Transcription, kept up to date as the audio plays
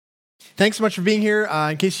Thanks so much for being here.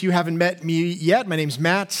 In case you haven't met me yet, my name's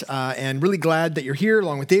Matt, and really glad that you're here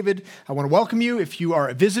along with David. I want to welcome you if you are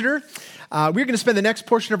a visitor. We're going to spend the next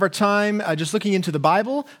portion of our time just looking into the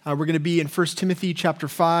Bible. We're going to be in 1 Timothy chapter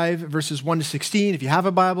 5, verses 1 to 16. If you have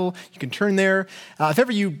a Bible, you can turn there. If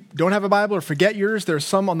ever you don't have a Bible or forget yours, there are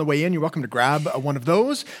some on the way in. You're welcome to grab one of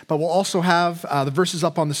those, but we'll also have the verses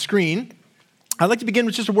up on the screen. I'd like to begin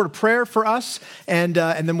with just a word of prayer for us, and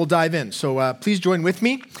then we'll dive in. So please join with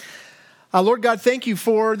me. Lord God, thank you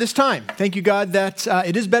for this time. Thank you, God, that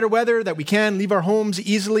it is better weather, that we can leave our homes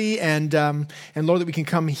easily, and Lord, that we can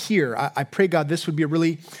come here. I pray, God, this would be a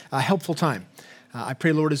really helpful time. I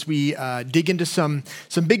pray, Lord, as we dig into some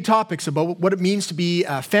big topics about what it means to be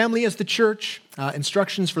family as the church,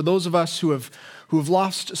 instructions for those of us who have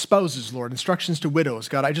lost spouses, Lord, instructions to widows.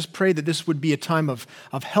 God, I just pray that this would be a time of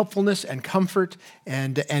helpfulness and comfort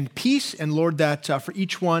and peace, and Lord, that for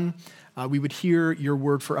each one, we would hear your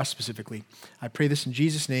word for us specifically. I pray this in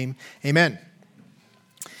Jesus' name. Amen.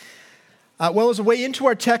 Well, as a way into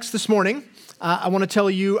our text this morning, I want to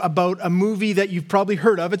tell you about a movie that you've probably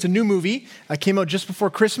heard of. It's a new movie. It came out just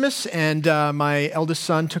before Christmas, and my eldest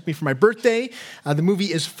son took me for my birthday. The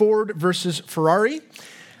movie is Ford versus Ferrari.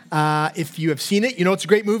 If you have seen it, you know it's a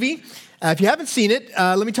great movie. If you haven't seen it,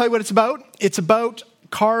 let me tell you what it's about. It's about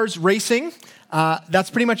cars racing.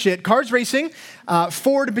 That's pretty much it. Cars racing.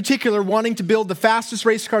 Ford in particular wanting to build the fastest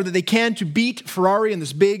race car that they can to beat Ferrari in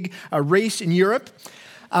this big race in Europe.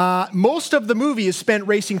 Most of the movie is spent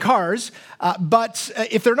racing cars, but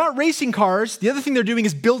if they're not racing cars, the other thing they're doing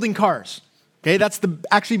is building cars. Okay, that's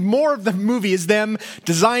actually more of the movie is them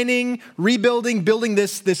designing, rebuilding, building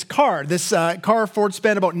this car. This car, Ford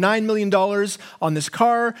spent about $9 million on this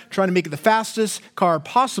car, trying to make it the fastest car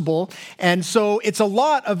possible. And so it's a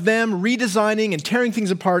lot of them redesigning and tearing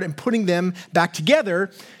things apart and putting them back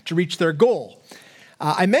together to reach their goal.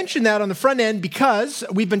 I mentioned that on the front end because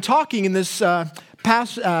we've been talking in this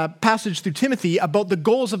passage through Timothy about the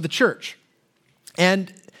goals of the church.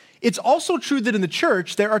 And it's also true that in the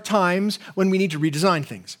church, there are times when we need to redesign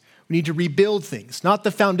things. We need to rebuild things, not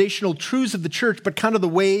the foundational truths of the church, but kind of the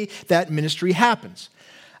way that ministry happens.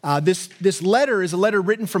 This letter is a letter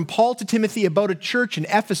written from Paul to Timothy about a church in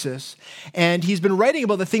Ephesus, and he's been writing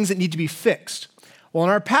about the things that need to be fixed. Well,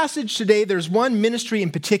 in our passage today, there's one ministry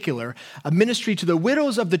in particular, a ministry to the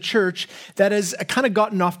widows of the church that has kind of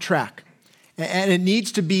gotten off track, and it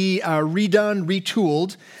needs to be redone,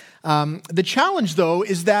 retooled. The challenge, though,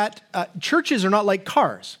 is that churches are not like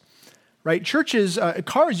cars, right?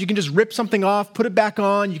 Cars, you can just rip something off, put it back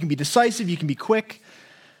on. You can be decisive. You can be quick.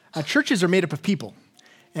 Churches are made up of people.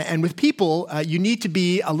 And with people, you need to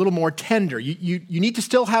be a little more tender. You need to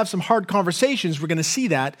still have some hard conversations. We're going to see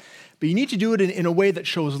that. But you need to do it in a way that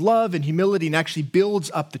shows love and humility and actually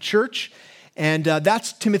builds up the church. And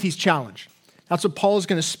that's Timothy's challenge. That's what Paul is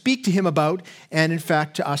going to speak to him about, and in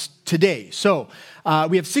fact, to us today. So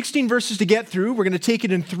we have 16 verses to get through. We're going to take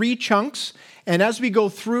it in 3 chunks. And as we go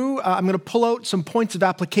through, I'm going to pull out some points of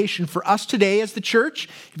application for us today as the church.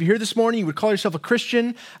 If you're here this morning, you would call yourself a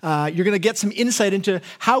Christian. You're going to get some insight into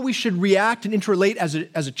how we should react and interrelate as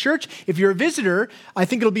a church. If you're a visitor, I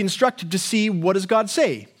think it'll be instructive to see what does God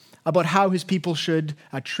say about how his people should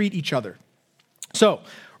treat each other. So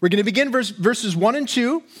we're going to begin verses 1 and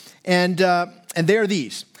 2. And they are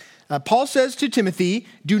these. Paul says to Timothy,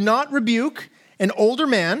 "Do not rebuke an older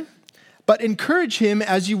man, but encourage him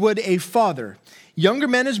as you would a father. Younger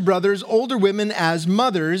men as brothers, older women as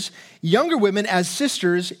mothers, younger women as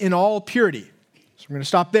sisters in all purity." So we're going to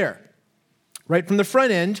stop there. Right from the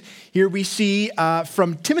front end, here we see,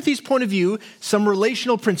 from Timothy's point of view, some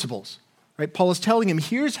relational principles. Right? Paul is telling him,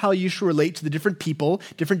 here's how you should relate to the different people,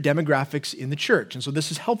 different demographics in the church. And so this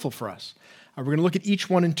is helpful for us. We're going to look at each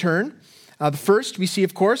one in turn. The first we see,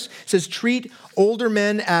 of course, says treat older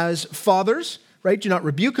men as fathers, right? Do not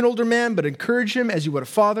rebuke an older man, but encourage him as you would a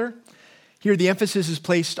father. Here the emphasis is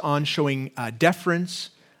placed on showing deference,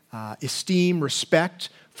 esteem, respect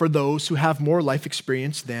for those who have more life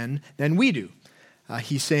experience than we do.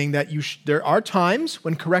 He's saying that there are times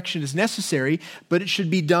when correction is necessary, but it should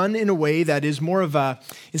be done in a way that is more of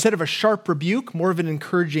instead of a sharp rebuke, more of an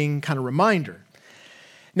encouraging kind of reminder.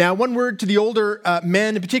 Now, one word to the older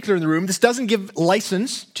men in particular in the room. This doesn't give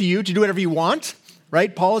license to you to do whatever you want,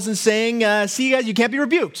 right? Paul isn't saying, see, you guys, you can't be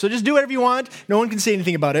rebuked, so just do whatever you want. No one can say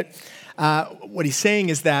anything about it. What he's saying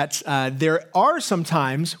is that there are some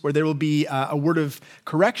times where there will be a word of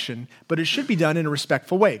correction, but it should be done in a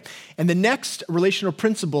respectful way. And the next relational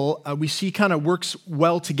principle we see kind of works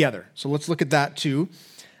well together. So let's look at that too.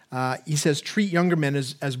 He says, treat younger men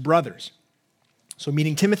as brothers. So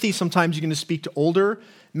meaning Timothy, sometimes you're going to speak to older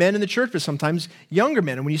men in the church, but sometimes younger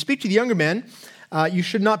men. And when you speak to the younger men, you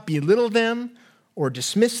should not belittle them or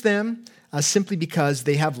dismiss them simply because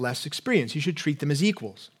they have less experience. You should treat them as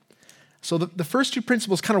equals. So the first two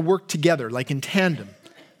principles kind of work together, like in tandem,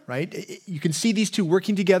 right? You can see these two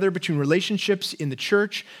working together between relationships in the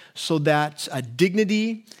church so that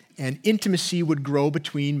dignity and intimacy would grow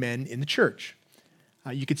between men in the church.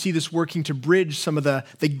 You could see this working to bridge some of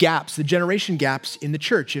the gaps, the generation gaps in the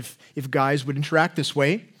church if guys would interact this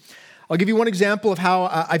way. I'll give you one example of how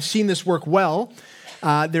I've seen this work well.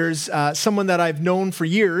 There's someone that I've known for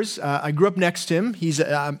years. I grew up next to him. He's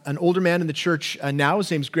an older man in the church now. His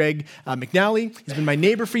name's Greg McNally. He's been my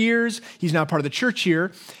neighbor for years. He's now part of the church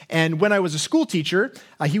here. And when I was a school teacher,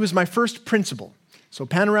 he was my first principal. So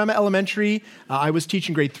Panorama Elementary, I was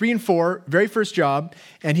teaching grade 3 and 4, very first job,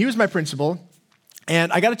 and he was my principal.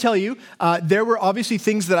 And I got to tell you, there were obviously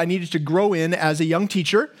things that I needed to grow in as a young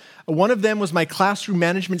teacher. One of them was my classroom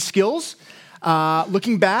management skills.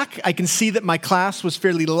 Looking back, I can see that my class was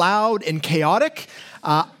fairly loud and chaotic.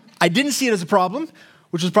 I didn't see it as a problem,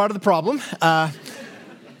 which was part of the problem.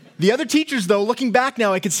 The other teachers, though, looking back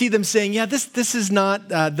now, I could see them saying, yeah, this is not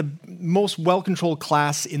the most well-controlled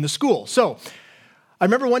class in the school. So I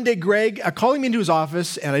remember one day Greg calling me into his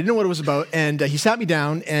office, and I didn't know what it was about, and he sat me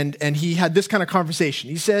down, and he had this kind of conversation.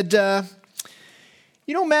 He said,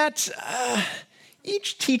 Matt,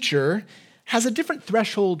 each teacher has a different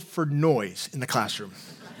threshold for noise in the classroom.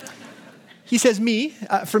 He says,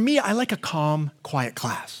 for me, I like a calm, quiet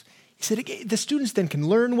class. He said, the students then can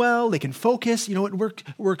learn well, they can focus, it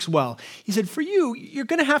works well. He said, for you, you're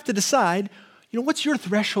going to have to decide, what's your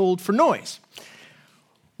threshold for noise?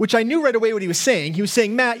 Which I knew right away what he was saying. He was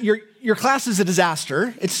saying, Matt, your class is a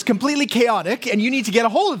disaster. It's completely chaotic, and you need to get a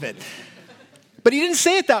hold of it. But he didn't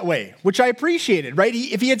say it that way, which I appreciated, right?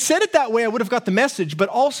 If he had said it that way, I would have got the message, but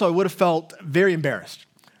also I would have felt very embarrassed,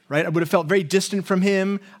 right? I would have felt very distant from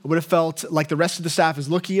him. I would have felt like the rest of the staff is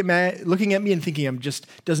looking at me and thinking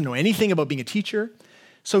doesn't know anything about being a teacher.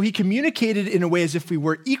 So he communicated in a way as if we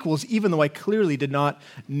were equals, even though I clearly did not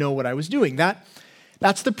know what I was doing.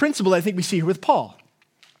 That's the principle I think we see here with Paul.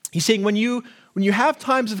 He's saying when you have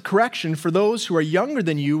times of correction for those who are younger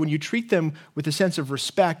than you, when you treat them with a sense of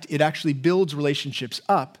respect, it actually builds relationships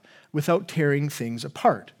up without tearing things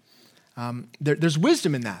apart. There's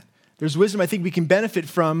wisdom in that. There's wisdom I think we can benefit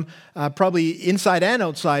from probably inside and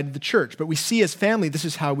outside the church. But we see as family, this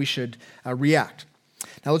is how we should react.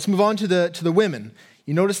 Now let's move on to the women.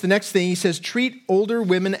 You notice the next thing, he says, treat older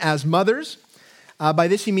women as mothers. By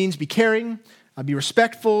this he means be caring, be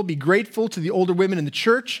respectful, be grateful to the older women in the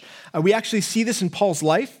church. We actually see this in Paul's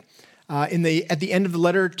life. At the end of the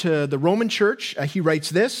letter to the Roman church, he writes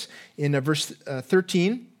this in verse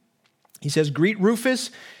 13. He says, greet Rufus,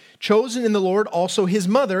 chosen in the Lord, also his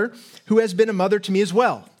mother, who has been a mother to me as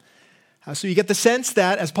well. So you get the sense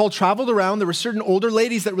that as Paul traveled around, there were certain older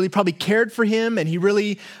ladies that really probably cared for him, and he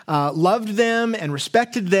really loved them and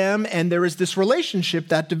respected them, and there was this relationship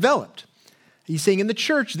that developed. He's saying in the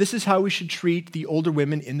church, this is how we should treat the older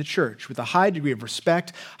women in the church, with a high degree of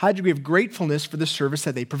respect, high degree of gratefulness for the service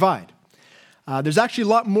that they provide. There's actually a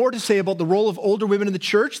lot more to say about the role of older women in the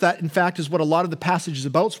church. That, in fact, is what a lot of the passage is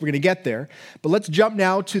about, so we're going to get there. But let's jump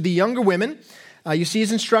now to the younger women. You see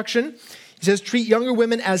his instruction. He says, treat younger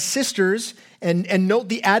women as sisters, and note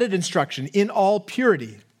the added instruction, in all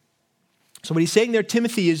purity. So what he's saying there,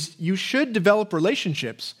 Timothy, is you should develop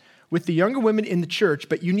relationships with the younger women in the church,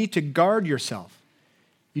 but you need to guard yourself.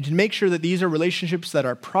 You need to make sure that these are relationships that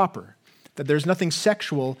are proper, that there's nothing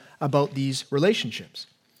sexual about these relationships.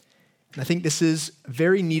 And I think this is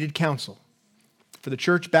very needed counsel for the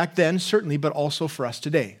church back then, certainly, but also for us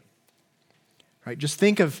today. Right? Just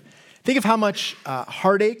think of how much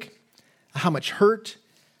heartache, how much hurt,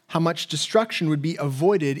 how much destruction would be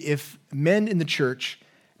avoided if men in the church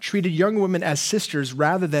treated young women as sisters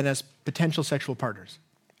rather than as potential sexual partners.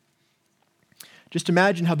 Just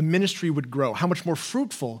imagine how the ministry would grow, how much more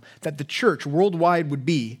fruitful that the church worldwide would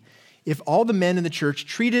be if all the men in the church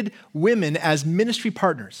treated women as ministry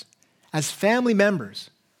partners, as family members,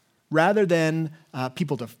 rather than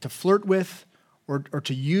people to flirt with or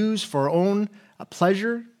to use for our own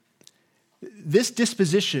pleasure. This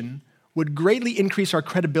disposition would greatly increase our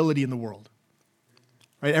credibility in the world.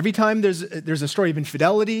 Right? Every time there's a story of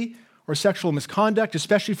infidelity or sexual misconduct,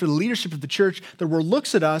 especially for the leadership of the church, the world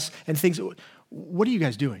looks at us and thinks, what are you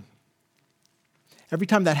guys doing? Every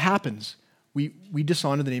time that happens, we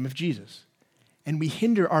dishonor the name of Jesus, and we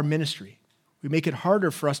hinder our ministry. We make it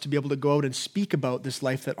harder for us to be able to go out and speak about this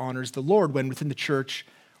life that honors the Lord when within the church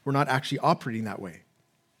we're not actually operating that way.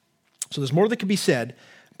 So there's more that can be said,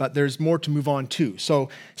 but there's more to move on to. So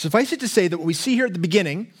suffice it to say that what we see here at the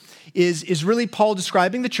beginning is really Paul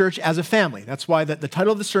describing the church as a family. That's why the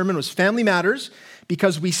title of the sermon was Family Matters,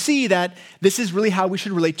 because we see that this is really how we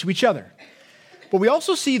should relate to each other. What we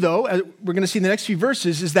also see, though, we're going to see in the next few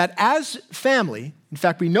verses, is that as family, in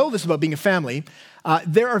fact, we know this about being a family,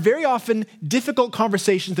 there are very often difficult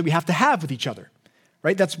conversations that we have to have with each other,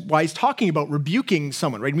 right? That's why he's talking about rebuking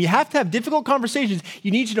someone, right? When you have to have difficult conversations, you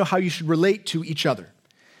need to know how you should relate to each other.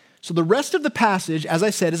 So the rest of the passage, as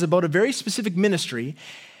I said, is about a very specific ministry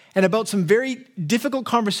and about some very difficult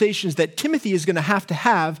conversations that Timothy is going to have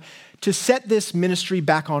to set this ministry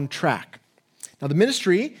back on track. Now, the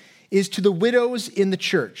ministry is to the widows in the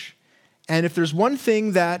church. And if there's one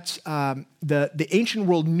thing that the ancient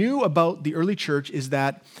world knew about the early church is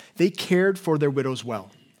that they cared for their widows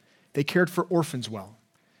well. They cared for orphans well.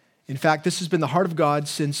 In fact, this has been the heart of God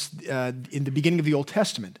since in the beginning of the Old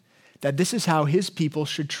Testament, that this is how his people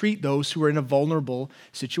should treat those who are in a vulnerable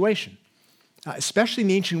situation. Especially in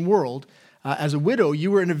the ancient world, as a widow, you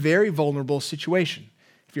were in a very vulnerable situation.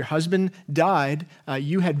 If your husband died,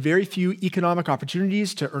 you had very few economic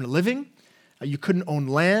opportunities to earn a living. You couldn't own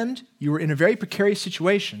land. You were in a very precarious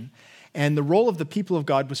situation. And the role of the people of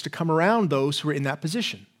God was to come around those who were in that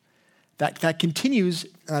position. That continues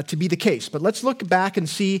to be the case. But let's look back and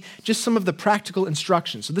see just some of the practical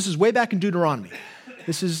instructions. So this is way back in Deuteronomy.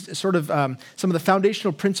 This is sort of some of the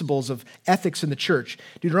foundational principles of ethics in the church.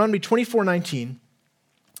 Deuteronomy 24:19,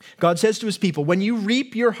 God says to his people, "When you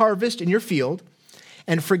reap your harvest in your field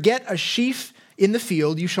and forget a sheaf in the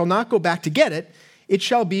field, you shall not go back to get it. It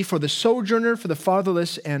shall be for the sojourner, for the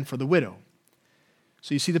fatherless, and for the widow."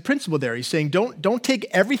 So you see the principle there. He's saying, don't take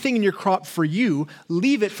everything in your crop for you,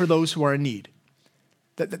 leave it for those who are in need.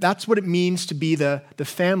 That's what it means to be the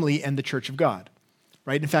family and the church of God.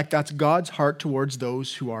 Right? In fact, that's God's heart towards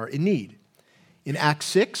those who are in need. In Acts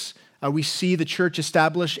 6, we see the church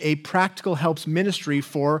establish a practical helps ministry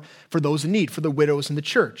for those in need, for the widows in the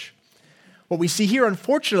church. What we see here,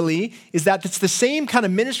 unfortunately, is that it's the same kind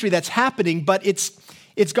of ministry that's happening, but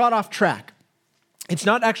it's got off track. It's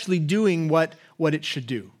not actually doing what it should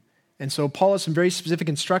do. And so Paul has some very specific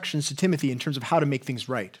instructions to Timothy in terms of how to make things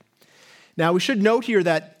right. Now, we should note here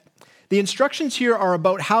that the instructions here are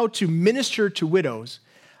about how to minister to widows,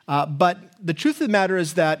 but the truth of the matter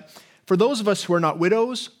is that for those of us who are not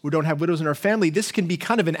widows, who don't have widows in our family, this can be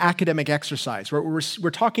kind of an academic exercise where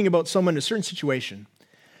we're talking about someone in a certain situation.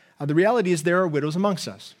 The reality is there are widows amongst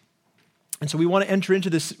us. And so we want to enter into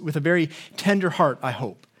this with a very tender heart, I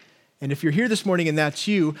hope. And if you're here this morning and that's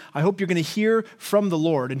you, I hope you're going to hear from the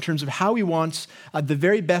Lord in terms of how he wants the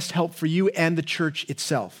very best help for you and the church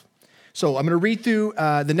itself. So I'm going to read through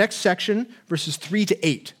the next section, verses 3 to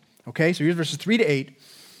 8. Okay, so here's verses 3 to 8.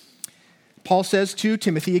 Paul says to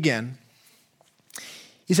Timothy again,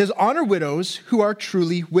 he says, "Honor widows who are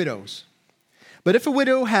truly widows. But if a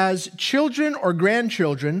widow has children or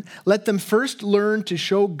grandchildren, let them first learn to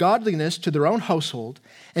show godliness to their own household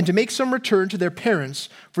and to make some return to their parents,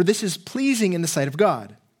 for this is pleasing in the sight of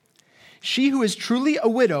God. She who is truly a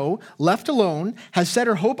widow, left alone, has set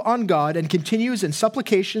her hope on God and continues in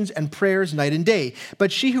supplications and prayers night and day.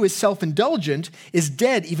 But she who is self-indulgent is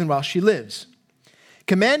dead even while she lives.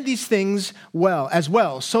 Command these things as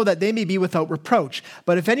well, so that they may be without reproach.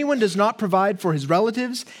 But if anyone does not provide for his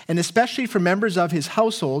relatives, and especially for members of his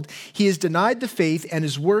household, he is denied the faith and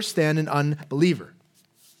is worse than an unbeliever."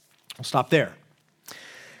 I'll stop there.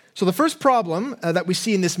 So the first problem that we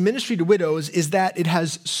see in this ministry to widows is that it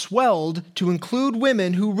has swelled to include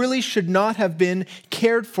women who really should not have been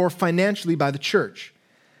cared for financially by the church.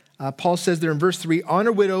 Paul says there in verse 3,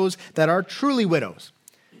 "Honor widows that are truly widows."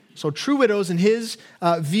 So true widows, in his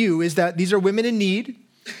view, is that these are women in need,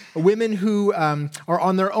 women who are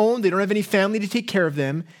on their own, they don't have any family to take care of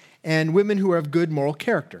them, and women who are of good moral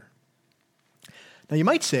character. Now you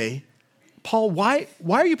might say, "Paul, why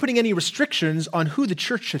are you putting any restrictions on who the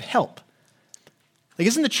church should help? Like,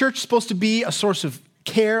 isn't the church supposed to be a source of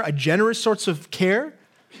care, a generous source of care?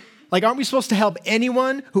 Like, aren't we supposed to help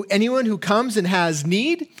anyone who comes and has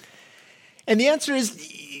need?" And the answer is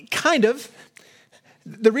kind of.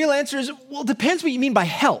 The real answer is, well, it depends what you mean by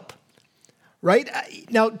help, right?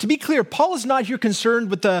 Now, to be clear, Paul is not here concerned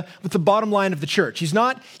with the bottom line of the church. He's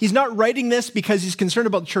not writing this because he's concerned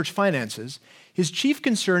about church finances. His chief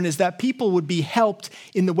concern is that people would be helped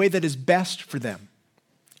in the way that is best for them.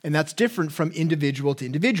 And that's different from individual to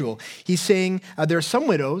individual. He's saying there are some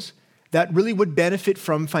widows that really would benefit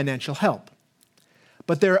from financial help.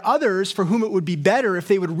 But there are others for whom it would be better if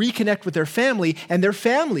they would reconnect with their family and their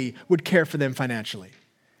family would care for them financially.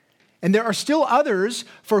 And there are still others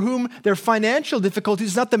for whom their financial difficulty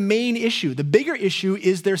is not the main issue. The bigger issue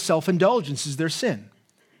is their self-indulgence, is their sin.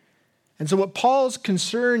 And so what Paul's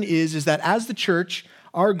concern is that as the church,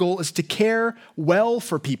 our goal is to care well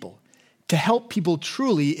for people, to help people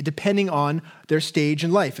truly depending on their stage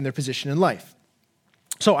in life and their position in life.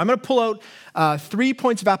 So I'm going to pull out 3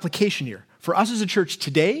 points of application here for us as a church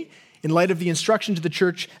today in light of the instruction to the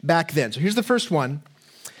church back then. So here's the first one.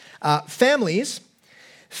 Families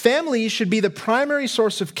should be the primary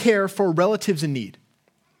source of care for relatives in need.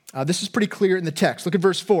 This is pretty clear in the text. Look at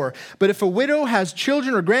verse 4. But if a widow has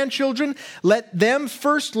children or grandchildren, let them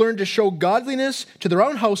first learn to show godliness to their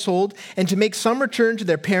own household and to make some return to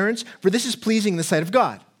their parents, for this is pleasing in the sight of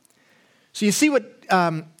God. So you see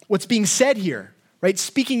what's being said here, right?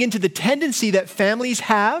 Speaking into the tendency that families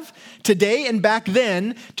have today and back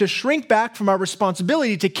then to shrink back from our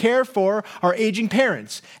responsibility to care for our aging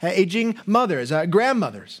parents, aging mothers,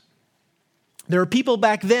 grandmothers. There are people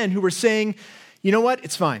back then who were saying, you know what?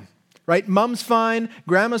 It's fine, right? Mom's fine,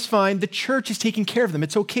 grandma's fine. The church is taking care of them.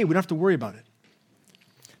 It's okay. We don't have to worry about it.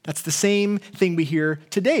 That's the same thing we hear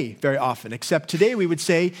today very often, except today we would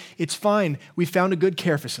say, it's fine. We found a good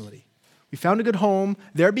care facility. We found a good home.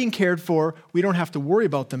 They're being cared for. We don't have to worry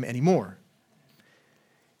about them anymore.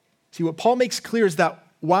 See, what Paul makes clear is that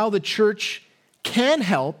while the church can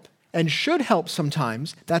help and should help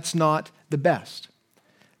sometimes, that's not the best.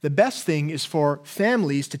 The best thing is for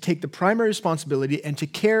families to take the primary responsibility and to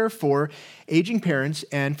care for aging parents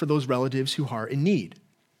and for those relatives who are in need.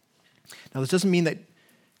 Now, this doesn't mean that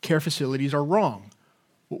care facilities are wrong.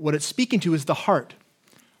 What it's speaking to is the heart.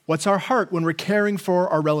 What's our heart when we're caring for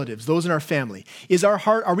our relatives, those in our family? Is our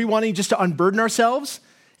heart, are we wanting just to unburden ourselves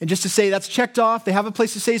and just to say that's checked off, they have a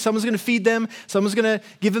place to stay, someone's going to feed them, someone's going to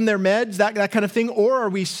give them their meds, that kind of thing? Or are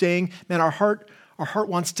we saying, man, our heart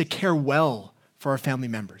wants to care well for our family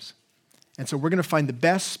members. And so we're going to find the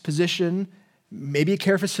best position, maybe a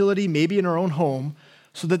care facility, maybe in our own home,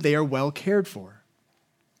 so that they are well cared for.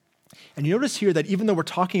 And you notice here that even though we're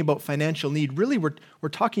talking about financial need, really we're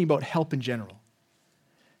talking about help in general.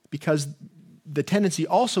 Because the tendency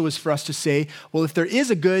also is for us to say, well, if there is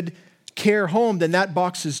a good care home, then that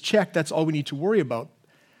box is checked. That's all we need to worry about.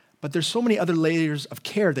 But there's so many other layers of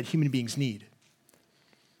care that human beings need.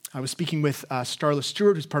 I was speaking with Starla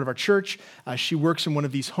Stewart, who's part of our church. She works in one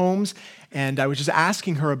of these homes, and I was just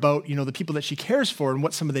asking her about, the people that she cares for and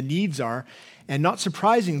what some of the needs are. And not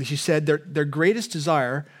surprisingly, she said their greatest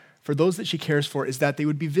desire for those that she cares for is that they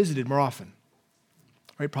would be visited more often.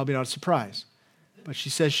 Right? Probably not a surprise. But she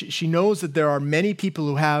says she knows that there are many people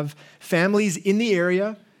who have families in the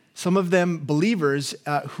area, some of them believers,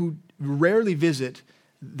 who rarely visit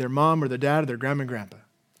their mom or their dad or their grandma and grandpa.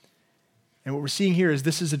 And what we're seeing here is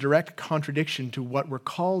this is a direct contradiction to what we're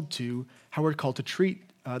called to, how we're called to treat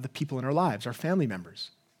the people in our lives, our family members.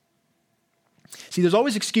 See, there's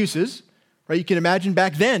always excuses, right? You can imagine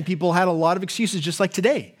back then, people had a lot of excuses just like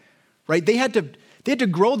today, right? They had to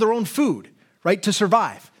grow their own food, right, to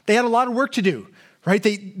survive. They had a lot of work to do, right?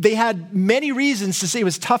 They had many reasons to say it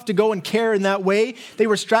was tough to go and care in that way. They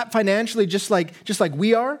were strapped financially just like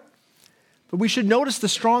we are. But we should notice the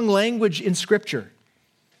strong language in Scripture.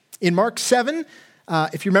 In Mark 7,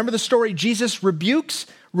 if you remember the story, Jesus rebukes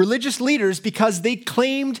religious leaders because they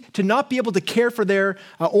claimed to not be able to care for their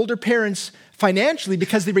older parents financially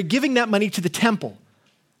because they were giving that money to the temple.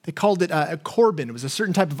 They called it a korban. It was a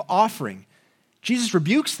certain type of offering. Jesus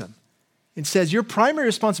rebukes them and says, your primary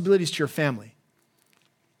responsibility is to your family.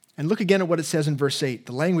 And look again at what it says in verse 8.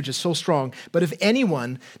 The language is so strong. But if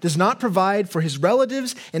anyone does not provide for his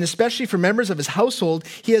relatives, and especially for members of his household,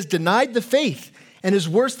 he has denied the faith and is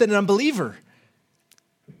worse than an unbeliever.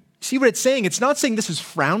 See what it's saying? It's not saying this is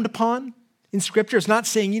frowned upon in Scripture. It's not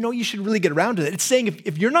saying, you should really get around to it. It's saying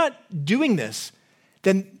if you're not doing this,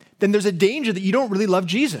 then there's a danger that you don't really love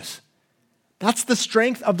Jesus. That's the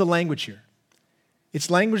strength of the language here.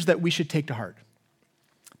 It's language that we should take to heart,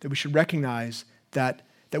 that we should recognize that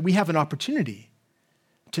we have an opportunity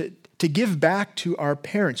to give back to our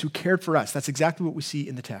parents who cared for us. That's exactly what we see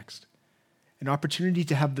in the text. An opportunity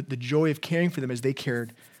to have the joy of caring for them as they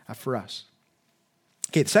cared for us.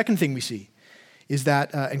 Okay, the second thing we see is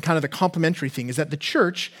that, and kind of the complementary thing, is that the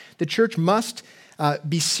church must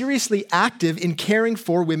be seriously active in caring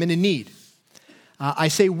for women in need. I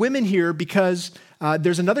say women here because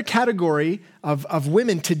there's another category of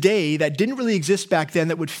women today that didn't really exist back then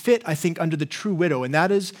that would fit, I think, under the true widow, and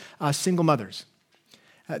that is single mothers.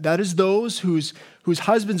 That is those whose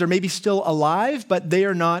husbands are maybe still alive, but they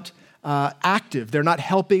are not active. They're not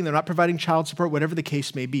helping. They're not providing child support, whatever the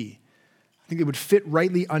case may be. I think it would fit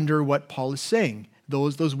rightly under what Paul is saying,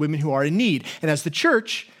 those women who are in need. And as the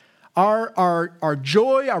church, Our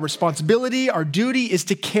joy, our responsibility, our duty is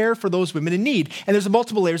to care for those women in need. And there's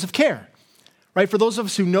multiple layers of care, right? For those of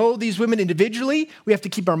us who know these women individually, we have to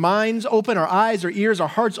keep our minds open, our eyes, our ears, our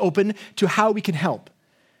hearts open to how we can help,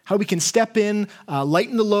 how we can step in,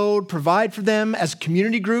 lighten the load, provide for them as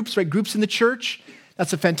community groups, right? Groups in the church.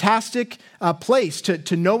 That's a fantastic place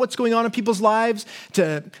to know what's going on in people's lives,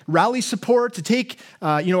 to rally support, to take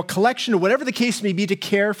a collection or whatever the case may be to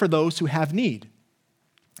care for those who have need.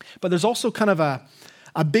 But there's also kind of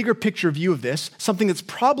a bigger picture view of this, something that's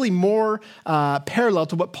probably more parallel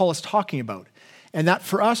to what Paul is talking about. And that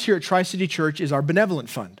for us here at Tri-City Church is our benevolent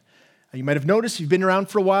fund. You might have noticed, if you've been around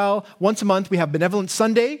for a while, once a month we have Benevolent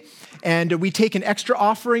Sunday, and we take an extra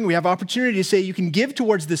offering. We have opportunity to say you can give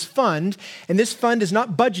towards this fund, and this fund is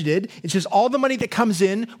not budgeted. It's just all the money that comes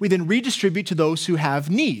in, we then redistribute to those who have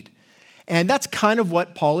need. And that's kind of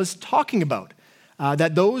what Paul is talking about.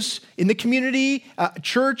 That those in the community,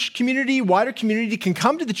 church community, wider community can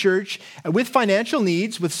come to the church with financial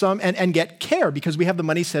needs with some and get care because we have the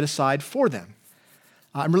money set aside for them.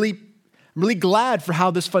 I'm really glad for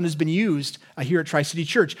how this fund has been used here at Tri-City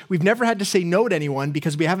Church. We've never had to say no to anyone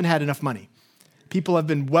because we haven't had enough money. People have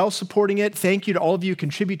been well supporting it. Thank you to all of you who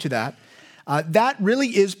contribute to that. That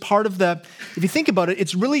really is part of if you think about it,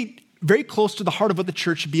 it's really very close to the heart of what the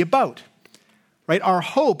church should be about. Right? Our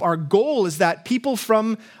hope, our goal is that people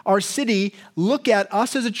from our city look at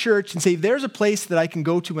us as a church and say, there's a place that I can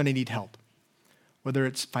go to when I need help. Whether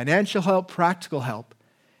it's financial help, practical help.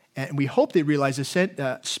 And we hope they realize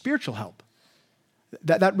spiritual help.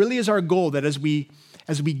 That really is our goal, that as we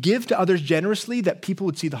give to others generously, that people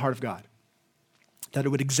would see the heart of God. That it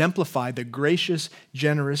would exemplify the gracious,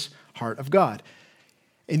 generous heart of God.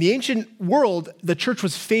 In the ancient world, the church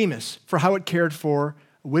was famous for how it cared for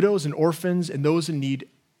widows and orphans and those in need.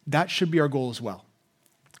 That should be our goal as well.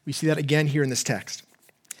 We see that again here in this text.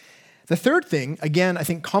 The third thing, again, I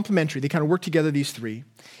think complementary, they kind of work together, these three,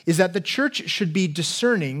 is that the church should be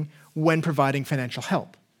discerning when providing financial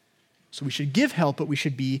help. So we should give help, but we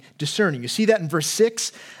should be discerning. You see that in verse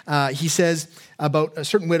 6. He says about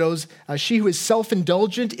certain widows, she who is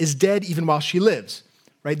self-indulgent is dead even while she lives.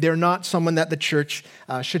 Right? They're not someone that the church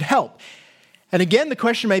should help. And again, the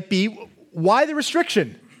question might be, why the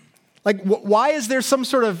restriction? Like, why is there some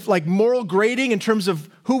sort of like moral grading in terms of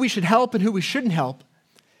who we should help and who we shouldn't help?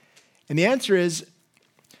 And the answer is,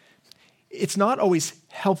 it's not always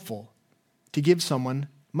helpful to give someone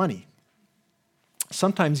money.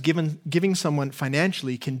 Sometimes giving someone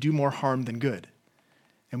financially can do more harm than good.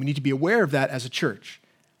 And we need to be aware of that as a church.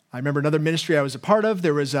 I remember another ministry I was a part of.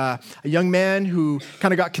 There was a young man who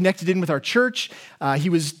kind of got connected in with our church. He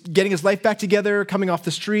was getting his life back together, coming off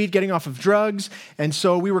the street, getting off of drugs. And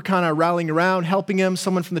so we were kind of rallying around, helping him.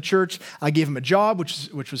 Someone from the church gave him a job,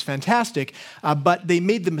 which was fantastic. But they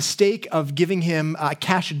made the mistake of giving him a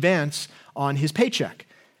cash advance on his paycheck.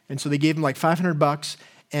 And so they gave him like $500,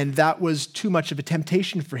 and that was too much of a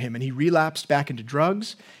temptation for him. And he relapsed back into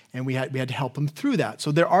drugs, and we had to help him through that.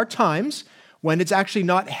 So there are times when it's actually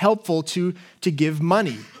not helpful to give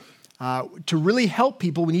money. To really help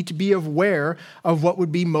people, we need to be aware of what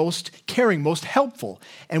would be most caring, most helpful.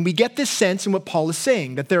 And we get this sense in what Paul is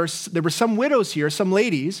saying, that there were some widows here, some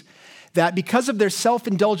ladies, that because of their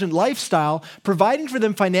self-indulgent lifestyle, providing for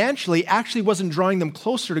them financially actually wasn't drawing them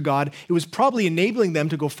closer to God. It was probably enabling them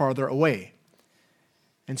to go farther away.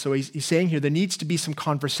 And so he's saying here there needs to be some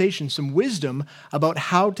conversation, some wisdom about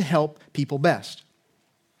how to help people best.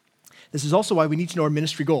 This is also why we need to know our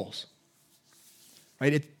ministry goals,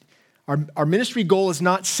 right? Our ministry goal is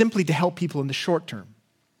not simply to help people in the short term,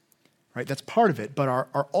 right? That's part of it, but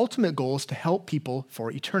our ultimate goal is to help people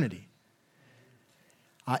for eternity.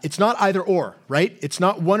 It's not either or, right? It's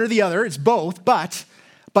not one or the other, it's both, but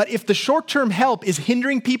if the short-term help is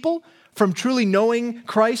hindering people from truly knowing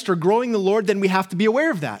Christ or growing the Lord, then we have to be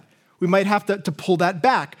aware of that. We might have to pull that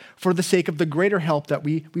back for the sake of the greater help that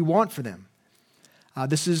we want for them.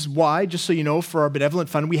 This is why, just so you know, for our benevolent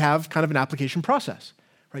fund, we have kind of an application process,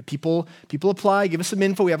 right? People apply, give us some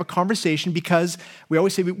info, we have a conversation because we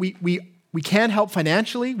always say we can help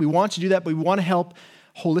financially, we want to do that, but we want to help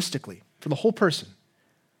holistically for the whole person.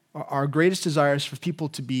 Our greatest desire is for people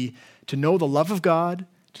to know the love of God,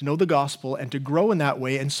 to know the gospel, and to grow in that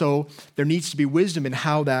way. And so there needs to be wisdom in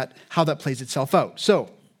how that plays itself out. So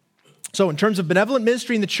in terms of benevolent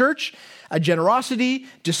ministry in the church, generosity,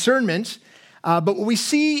 discernment. But what we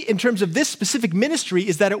see in terms of this specific ministry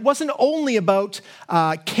is that it wasn't only about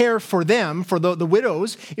care for them, for the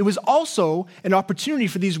widows. It was also an opportunity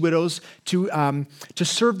for these widows to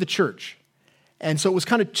serve the church. And so it was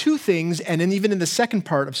kind of two things, and then even in the second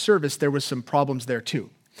part of service, there was some problems there too.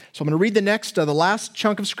 So I'm going to read the last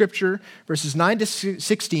chunk of Scripture, verses 9 to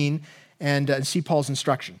 16, and see Paul's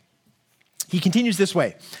instruction. He continues this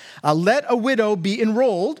way. Let a widow be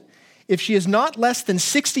enrolled if she is not less than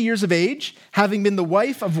 60 years of age, having been the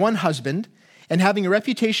wife of one husband, and having a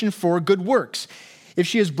reputation for good works. If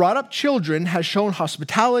she has brought up children, has shown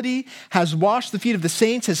hospitality, has washed the feet of the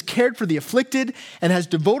saints, has cared for the afflicted, and has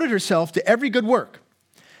devoted herself to every good work.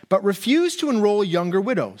 But refuse to enroll younger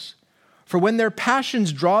widows. For when their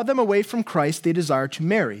passions draw them away from Christ, they desire to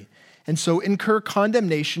marry, and so incur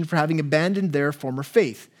condemnation for having abandoned their former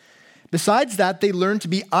faith. Besides that, they learn to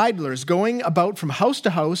be idlers, going about from house to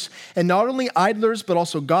house, and not only idlers, but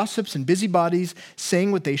also gossips and busybodies,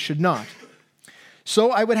 saying what they should not.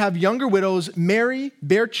 So I would have younger widows marry,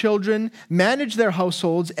 bear children, manage their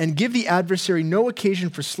households, and give the adversary no occasion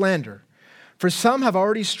for slander. For some have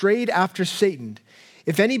already strayed after Satan.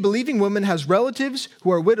 If any believing woman has relatives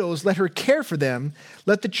who are widows, let her care for them.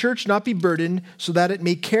 Let the church not be burdened, so that it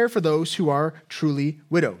may care for those who are truly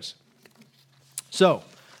widows. So,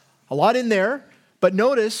 a lot in there, but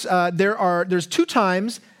notice there's 2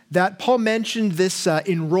 times that Paul mentioned this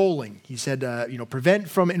enrolling. He said, prevent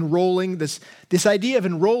from enrolling. This idea of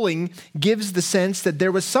enrolling gives the sense that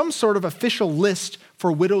there was some sort of official list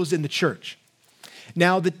for widows in the church.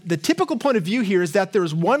 Now, the typical point of view here is that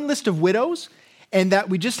there's one list of widows and that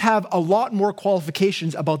we just have a lot more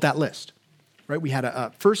qualifications about that list. Right? We had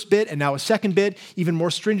a first bit and now a second bit, even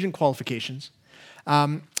more stringent qualifications.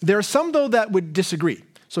 There are some, though, that would disagree.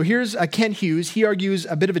 So here's Kent Hughes. He argues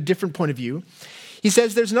a bit of a different point of view. He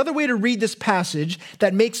says there's another way to read this passage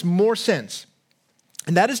that makes more sense.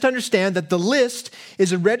 And that is to understand that the list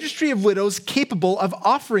is a registry of widows capable of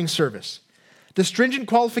offering service. The stringent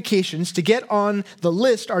qualifications to get on the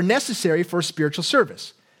list are necessary for spiritual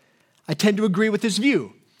service. I tend to agree with this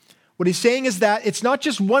view. What he's saying is that it's not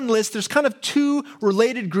just one list, there's kind of 2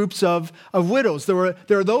 related groups of widows. There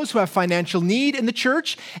are those who have financial need in the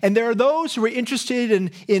church, and there are those who are interested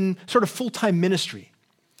in sort of full-time ministry,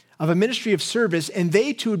 of a ministry of service, and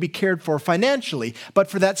they too would be cared for financially. But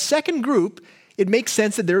for that second group, it makes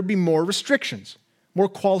sense that there would be more restrictions, more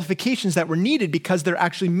qualifications that were needed because they're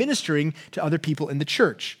actually ministering to other people in the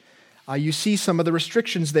church. You see some of the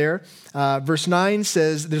restrictions there. Verse 9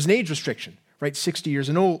 says there's an age restriction, right? 60 years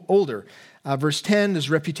and older. Verse 10, there's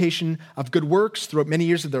reputation of good works throughout many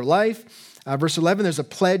years of their life. Verse 11, there's a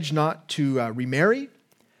pledge not to remarry.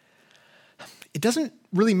 It doesn't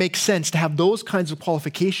really make sense to have those kinds of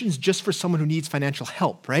qualifications just for someone who needs financial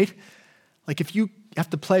help, right? Like if you have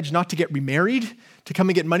to pledge not to get remarried to come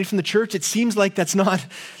and get money from the church, it seems like that's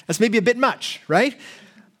maybe a bit much, right?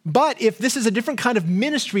 But if this is a different kind of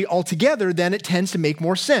ministry altogether, then it tends to make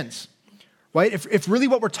more sense, right? If really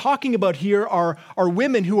what we're talking about here are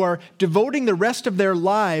women who are devoting the rest of their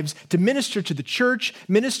lives to minister to the church,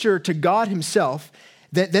 minister to God himself,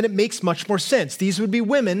 then it makes much more sense. These would be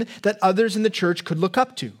women that others in the church could look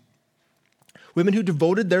up to. Women who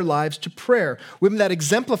devoted their lives to prayer. Women that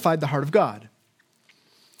exemplified the heart of God.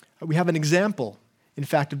 We have an example, in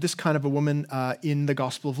fact, of this kind of a woman in the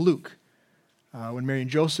Gospel of Luke. When Mary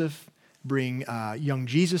and Joseph bring young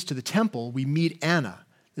Jesus to the temple, we meet Anna,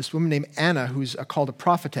 this woman named Anna who's called a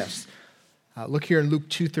prophetess. Look here in Luke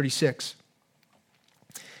 2:36.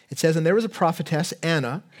 It says, "And there was a prophetess,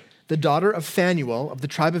 Anna, the daughter of Phanuel of the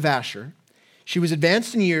tribe of Asher. She was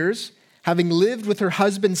advanced in years, having lived with her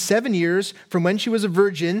husband 7 years from when she was a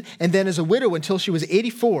virgin, and then as a widow until she was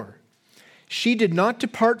 84. She did not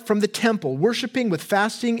depart from the temple, worshiping with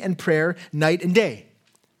fasting and prayer night and day."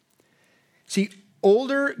 See,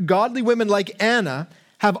 older, godly women like Anna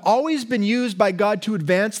have always been used by God to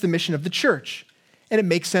advance the mission of the church. And it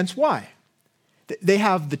makes sense why. They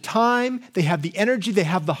have the time, they have the energy, they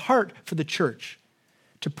have the heart for the church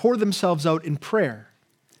to pour themselves out in prayer,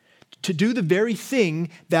 to do the very thing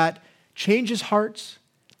that changes hearts,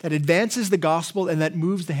 that advances the gospel, and that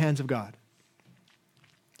moves the hands of God.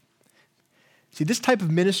 See, this type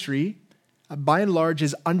of ministry, by and large,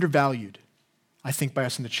 is undervalued, I think, by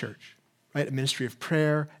us in the church. Right? A ministry of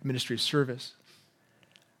prayer, a ministry of service.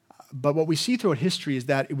 But what we see throughout history is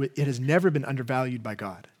that it has never been undervalued by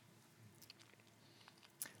God.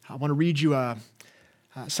 I want to read you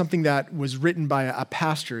something that was written by a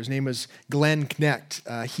pastor. His name was Glenn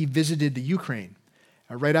Knecht. He visited the Ukraine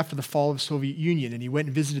right after the fall of the Soviet Union, and he went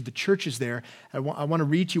and visited the churches there. I want to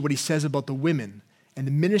read to you what he says about the women and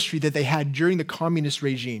the ministry that they had during the communist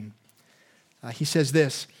regime. He says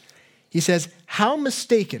this. He says, "How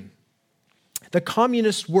mistaken the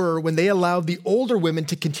communists were when they allowed the older women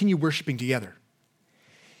to continue worshiping together.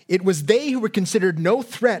 It was they who were considered no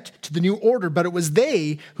threat to the new order, but it was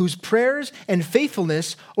they whose prayers and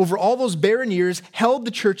faithfulness over all those barren years held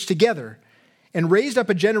the church together and raised up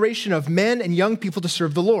a generation of men and young people to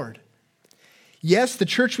serve the Lord. Yes, the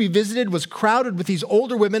church we visited was crowded with these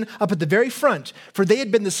older women up at the very front, for they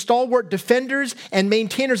had been the stalwart defenders and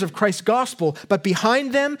maintainers of Christ's gospel. But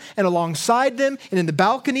behind them and alongside them and in the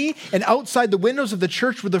balcony and outside the windows of the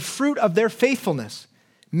church were the fruit of their faithfulness: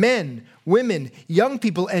 men, women, young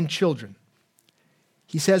people, and children.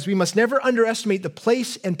 He says we must never underestimate the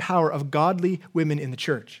place and power of godly women in the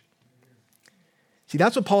church. See,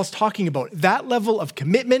 that's what Paul is talking about. That level of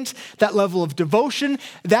commitment, that level of devotion,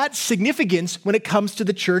 that significance when it comes to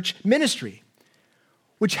the church ministry,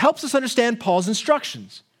 which helps us understand Paul's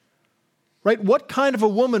instructions, right? What kind of a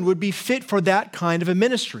woman would be fit for that kind of a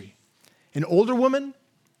ministry? An older woman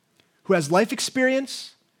who has life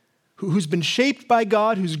experience, who's been shaped by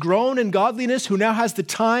God, who's grown in godliness, who now has the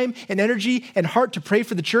time and energy and heart to pray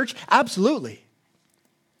for the church? Absolutely.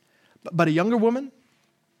 But a younger woman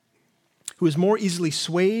who is more easily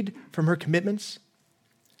swayed from her commitments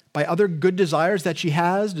by other good desires that she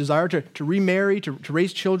has, desire to remarry, to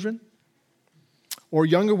raise children, or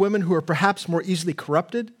younger women who are perhaps more easily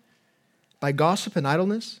corrupted by gossip and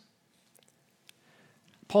idleness,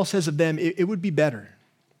 Paul says of them, it would be better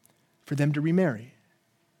for them to remarry,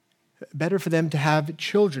 better for them to have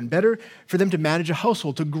children, better for them to manage a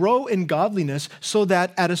household, to grow in godliness so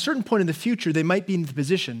that at a certain point in the future, they might be in the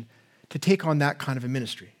position to take on that kind of a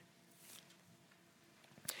ministry.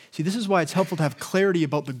 See, this is why it's helpful to have clarity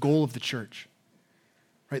about the goal of the church,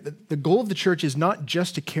 right? The goal of the church is not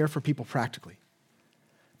just to care for people practically.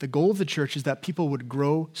 The goal of the church is that people would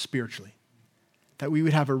grow spiritually, that we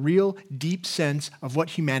would have a real deep sense of what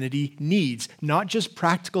humanity needs, not just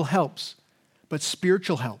practical helps, but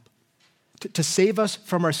spiritual help, to save us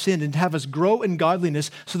from our sin and to have us grow in godliness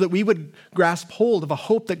so that we would grasp hold of a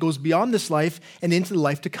hope that goes beyond this life and into the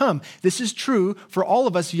life to come. This is true for all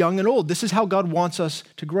of us, young and old. This is how God wants us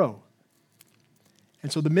to grow.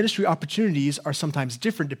 And so the ministry opportunities are sometimes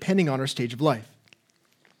different depending on our stage of life.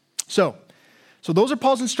 So those are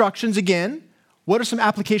Paul's instructions. Again, what are some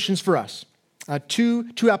applications for us? Two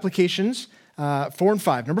applications, 4 and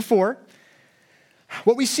 5. Number 4,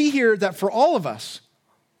 what we see here that for all of us,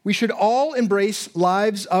 we should all embrace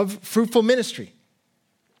lives of fruitful ministry.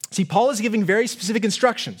 See, Paul is giving very specific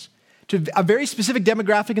instructions to a very specific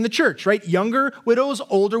demographic in the church, right? Younger widows,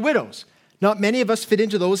 older widows. Not many of us fit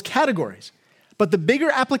into those categories. But the bigger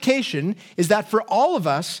application is that for all of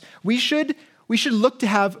us, we should look to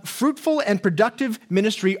have fruitful and productive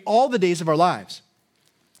ministry all the days of our lives.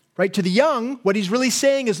 Right? To the young, what he's really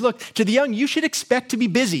saying is, look, to the young, you should expect to be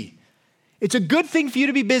busy. It's a good thing for you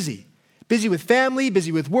to be busy. Busy with family,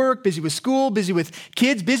 busy with work, busy with school, busy with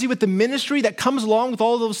kids, busy with the ministry that comes along with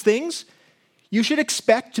all those things. You should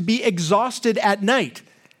expect to be exhausted at night.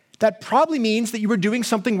 That probably means that you were doing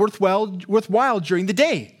something worthwhile during the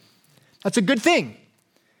day. That's a good thing,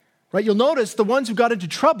 right? You'll notice the ones who got into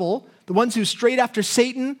trouble, the ones who strayed after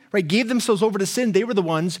Satan, right, gave themselves over to sin, they were the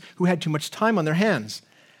ones who had too much time on their hands.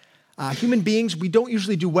 Human beings, we don't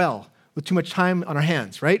usually do well with too much time on our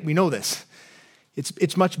hands, right? We know this.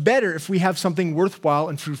 It's much better if we have something worthwhile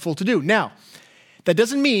and fruitful to do. Now, that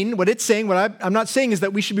doesn't mean, what it's saying, what I'm not saying is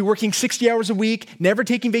that we should be working 60 hours a week, never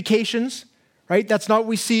taking vacations, right? That's not what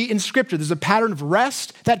we see in Scripture. There's a pattern of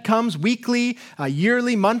rest that comes weekly,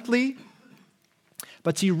 yearly, monthly.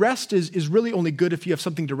 But see, rest is really only good if you have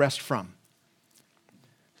something to rest from.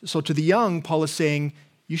 So to the young, Paul is saying,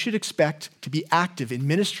 you should expect to be active in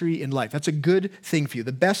ministry in life. That's a good thing for you.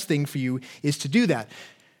 The best thing for you is to do that.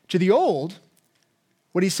 To the old,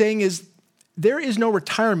 what he's saying is there is no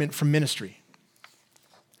retirement from ministry.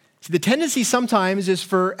 See, the tendency sometimes is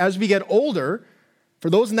for, as we get older, for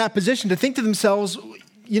those in that position to think to themselves,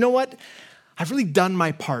 you know what? I've really done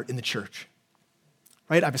my part in the church,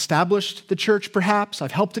 right? I've established the church perhaps.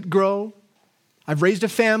 I've helped it grow. I've raised a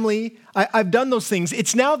family. I've done those things.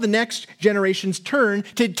 It's now the next generation's turn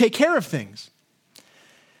to take care of things.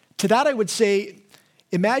 To that, I would say,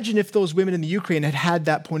 imagine if those women in the Ukraine had had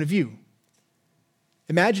that point of view.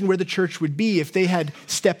 Imagine where the church would be if they had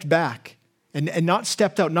stepped back and not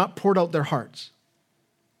stepped out, not poured out their hearts.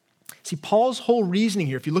 See, Paul's whole reasoning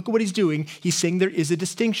here, if you look at what he's doing, he's saying there is a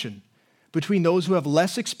distinction between those who have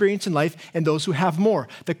less experience in life and those who have more.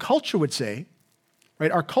 The culture would say,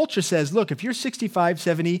 right, our culture says, look, if you're 65,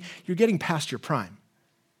 70, you're getting past your prime.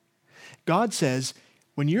 God says,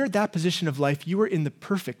 when you're at that position of life, you are in the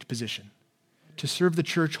perfect position to serve the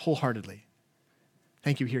church wholeheartedly.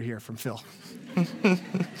 Thank you, hear from Phil.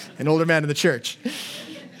 An older man in the church.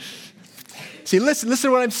 See, listen to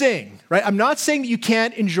what I'm saying, right? I'm not saying that you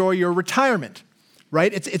can't enjoy your retirement,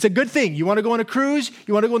 right? It's a good thing. You want to go on a cruise,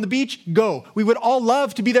 you want to go on the beach, go. We would all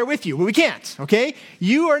love to be there with you, but we can't, okay?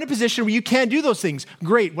 You are in a position where you can do those things.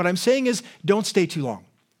 Great. What I'm saying is don't stay too long.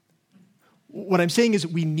 What I'm saying is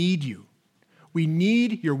we need you. We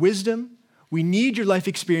need your wisdom. We need your life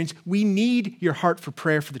experience. We need your heart for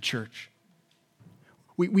prayer for the church.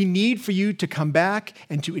 We need for you to come back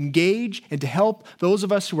and to engage and to help those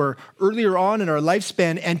of us who are earlier on in our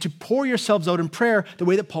lifespan and to pour yourselves out in prayer the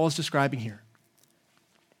way that Paul is describing here.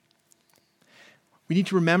 We need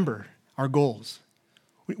to remember our goals.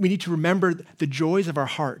 We need to remember the joys of our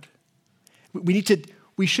heart.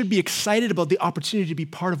 We should be excited about the opportunity to be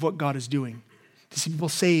part of what God is doing, to see people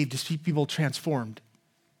saved, to see people transformed.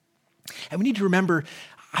 And we need to remember,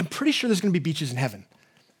 I'm pretty sure there's going to be beaches in heaven,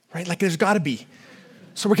 right? Like there's got to be.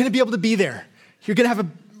 So we're going to be able to be there. You're going to have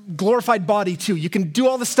a glorified body too. You can do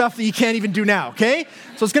all the stuff that you can't even do now, okay?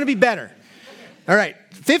 So it's going to be better. All right,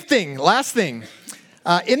 fifth thing, last thing.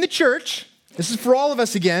 In the church, this is for all of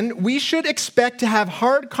us again, we should expect to have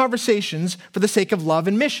hard conversations for the sake of love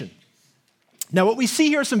and mission. Now, what we see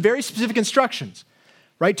here are some very specific instructions,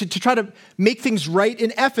 right? To try to make things right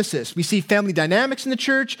in Ephesus. We see family dynamics in the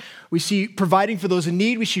church. We see providing for those in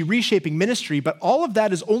need. We see reshaping ministry. But all of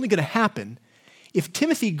that is only going to happen if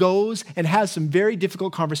Timothy goes and has some very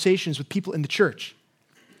difficult conversations with people in the church.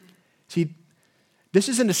 See, this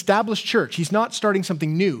is an established church. He's not starting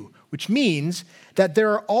something new, which means that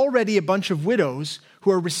there are already a bunch of widows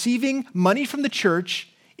who are receiving money from the church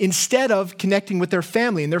instead of connecting with their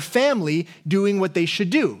family and their family doing what they should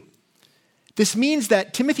do. This means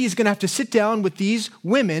that Timothy is going to have to sit down with these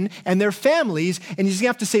women and their families, and he's going to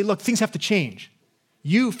have to say, look, things have to change.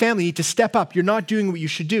 You, family, need to step up. You're not doing what you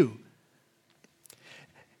should do.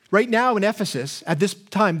 Right now in Ephesus, at this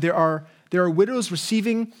time, there are widows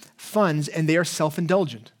receiving funds, and they are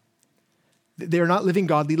self-indulgent. They are not living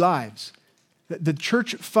godly lives. The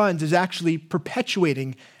church funds is actually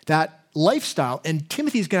perpetuating that lifestyle, and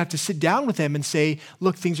Timothy's going to have to sit down with them and say,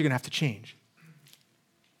 look, things are going to have to change.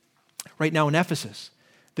 Right now in Ephesus,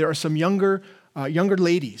 there are some younger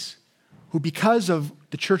ladies who, because of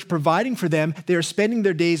the church providing for them, they are spending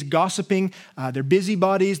their days gossiping, they're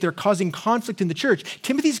busybodies, they're causing conflict in the church.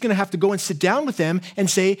 Timothy's going to have to go and sit down with them and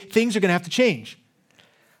say, things are going to have to change.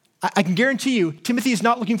 I can guarantee you, Timothy is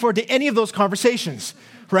not looking forward to any of those conversations,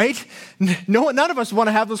 right? None of us want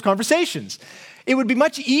to have those conversations. It would be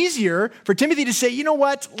much easier for Timothy to say, you know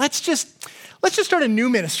what, let's just start a new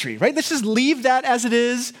ministry, right? Let's just leave that as it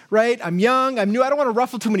is, right? I'm young, I'm new, I don't want to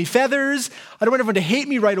ruffle too many feathers. I don't want everyone to hate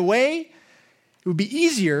me right away. It would be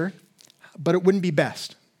easier, but it wouldn't be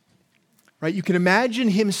best, right? You can imagine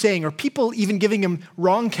him saying, or people even giving him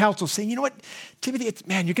wrong counsel, saying, you know what, Timothy,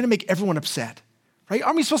 you're going to make everyone upset, right?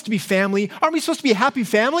 Aren't we supposed to be family? Aren't we supposed to be a happy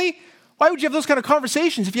family? Why would you have those kind of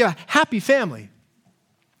conversations if you have a happy family?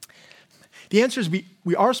 The answer is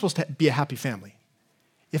we are supposed to be a happy family.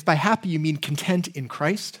 If by happy you mean content in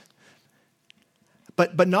Christ,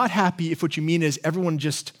 but not happy if what you mean is everyone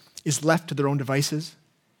just is left to their own devices.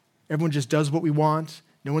 Everyone just does what we want.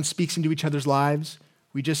 No one speaks into each other's lives.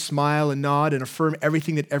 We just smile and nod and affirm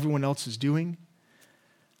everything that everyone else is doing.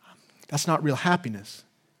 That's not real happiness.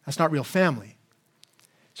 That's not real family.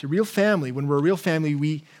 So real family, when we're a real family,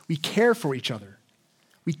 we care for each other.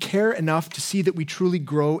 We care enough to see that we truly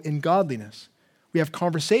grow in godliness. We have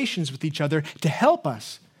conversations with each other to help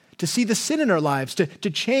us, to see the sin in our lives, to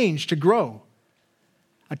change, to grow.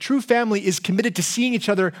 A true family is committed to seeing each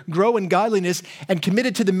other grow in godliness and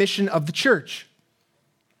committed to the mission of the church.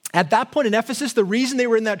 At that point in Ephesus, the reason they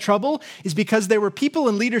were in that trouble is because there were people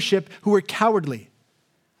in leadership who were cowardly.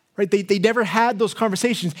 Right? They never had those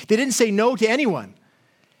conversations. They didn't say no to anyone.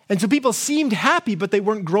 And so people seemed happy, but they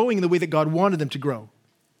weren't growing in the way that God wanted them to grow.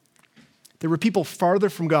 There were people farther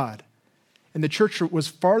from God, and the church was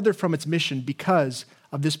farther from its mission because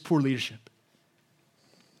of this poor leadership.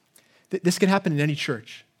 This can happen in any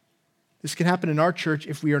church. This can happen in our church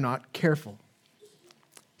if we are not careful.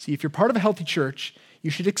 See, if you're part of a healthy church,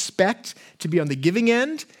 you should expect to be on the giving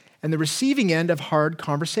end and the receiving end of hard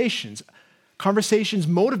conversations. Conversations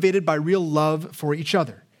motivated by real love for each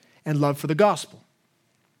other and love for the gospel.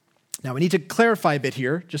 Now, we need to clarify a bit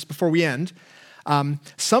here just before we end.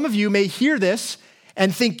 Some of you may hear this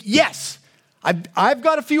and think, yes, I've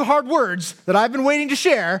got a few hard words that I've been waiting to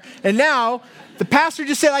share, and now the pastor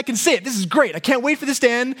just said I can say it. This is great. I can't wait for this to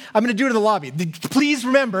end. I'm going to do it in the lobby. Please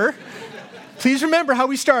remember how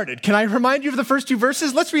we started. Can I remind you of the first two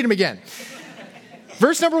verses? Let's read them again.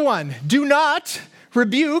 Verse number 1, do not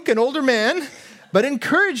rebuke an older man, but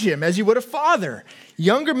encourage him as you would a father.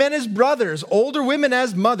 Younger men as brothers, older women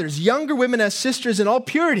as mothers, younger women as sisters in all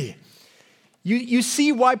purity. You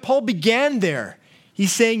see why Paul began there.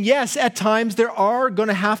 He's saying, yes, at times there are going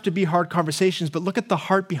to have to be hard conversations, but look at the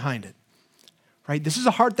heart behind it, right? This is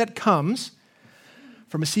a heart that comes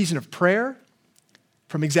from a season of prayer,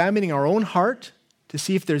 from examining our own heart to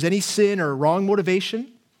see if there's any sin or wrong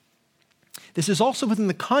motivation. This is also within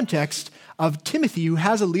the context of Timothy, who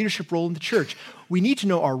has a leadership role in the church. We need to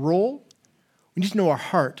know our role, we need to know our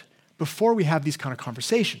heart before we have these kind of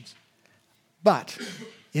conversations. But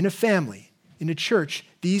in a family, in a church,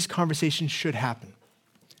 these conversations should happen.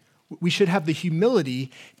 We should have the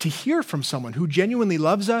humility to hear from someone who genuinely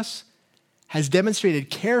loves us, has demonstrated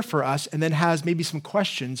care for us, and then has maybe some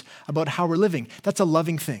questions about how we're living. That's a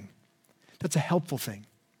loving thing. That's a helpful thing.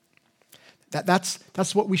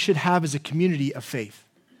 That's what we should have as a community of faith.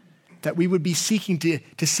 That we would be seeking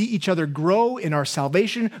to see each other grow in our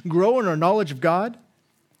salvation, grow in our knowledge of God,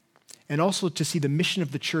 and also to see the mission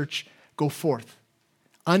of the church go forth,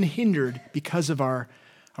 unhindered because of our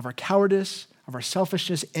cowardice, of our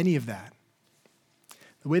selfishness, any of that.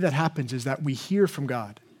 The way that happens is that we hear from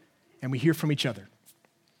God and we hear from each other.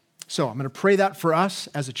 So I'm going to pray that for us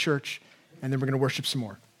as a church, and then we're going to worship some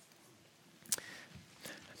more.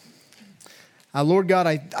 Lord God,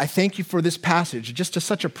 I thank you for this passage, just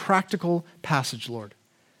such a practical passage, Lord.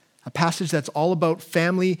 A passage that's all about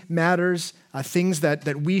family matters, things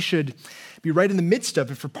that we should be right in the midst of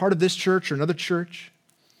if we're part of this church or another church.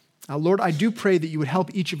 Lord, I do pray that you would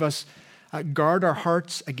help each of us guard our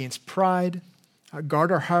hearts against pride,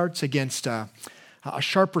 guard our hearts against a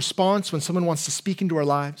sharp response when someone wants to speak into our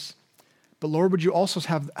lives. But Lord, would you also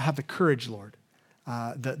have the courage, Lord,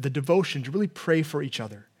 the devotion to really pray for each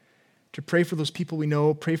other, to pray for those people we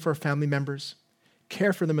know, pray for our family members,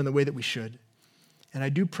 care for them in the way that we should. And I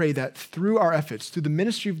do pray that through our efforts, through the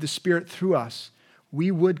ministry of the Spirit through us,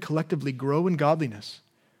 we would collectively grow in godliness.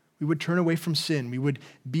 We would turn away from sin. We would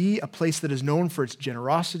be a place that is known for its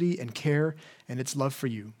generosity and care and its love for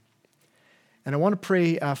you. And I want to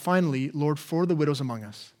pray finally, Lord, for the widows among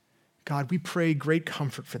us. God, we pray great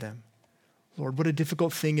comfort for them. Lord, what a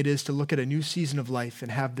difficult thing it is to look at a new season of life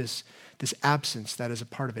and have this absence that is a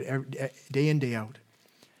part of it day in, day out.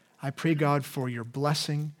 I pray, God, for your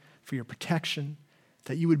blessing, for your protection,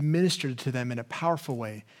 that you would minister to them in a powerful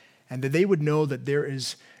way, and that they would know that there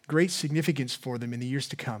is great significance for them in the years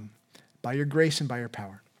to come, by your grace and by your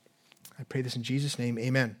power. I pray this in Jesus' name,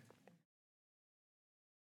 amen.